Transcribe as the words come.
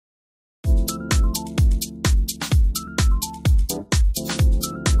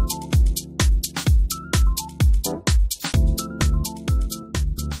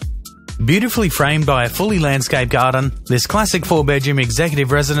Beautifully framed by a fully landscaped garden, this classic 4-bedroom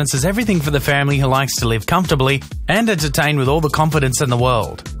executive residence is everything for the family who likes to live comfortably and entertain with all the confidence in the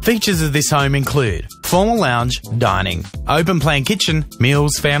world. Features of this home include formal lounge, dining, open plan kitchen,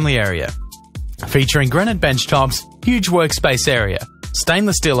 meals, family area. Featuring granite bench tops, huge workspace area,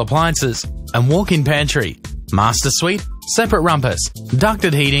 stainless steel appliances, and walk-in pantry, master suite, separate rumpus,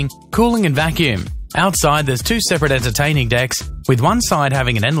 ducted heating, cooling and vacuum. Outside there's 2 separate entertaining decks, with one side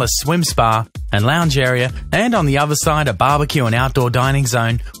having an endless swim spa and lounge area, and on the other side a barbecue and outdoor dining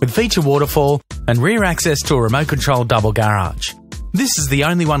zone with feature waterfall and rear access to a remote controlled double garage. This is the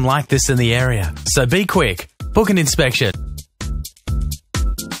only one like this in the area, so be quick, book an inspection.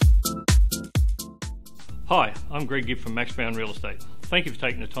 Hi, I'm Greg Gibb from Max Brown Real Estate. Thank you for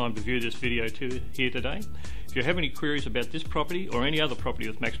taking the time to view this video here today. If you have any queries about this property or any other property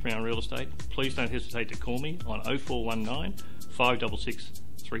with Max Brown Real Estate, please don't hesitate to call me on 0419 566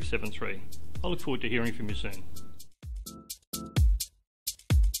 373. I look forward to hearing from you soon.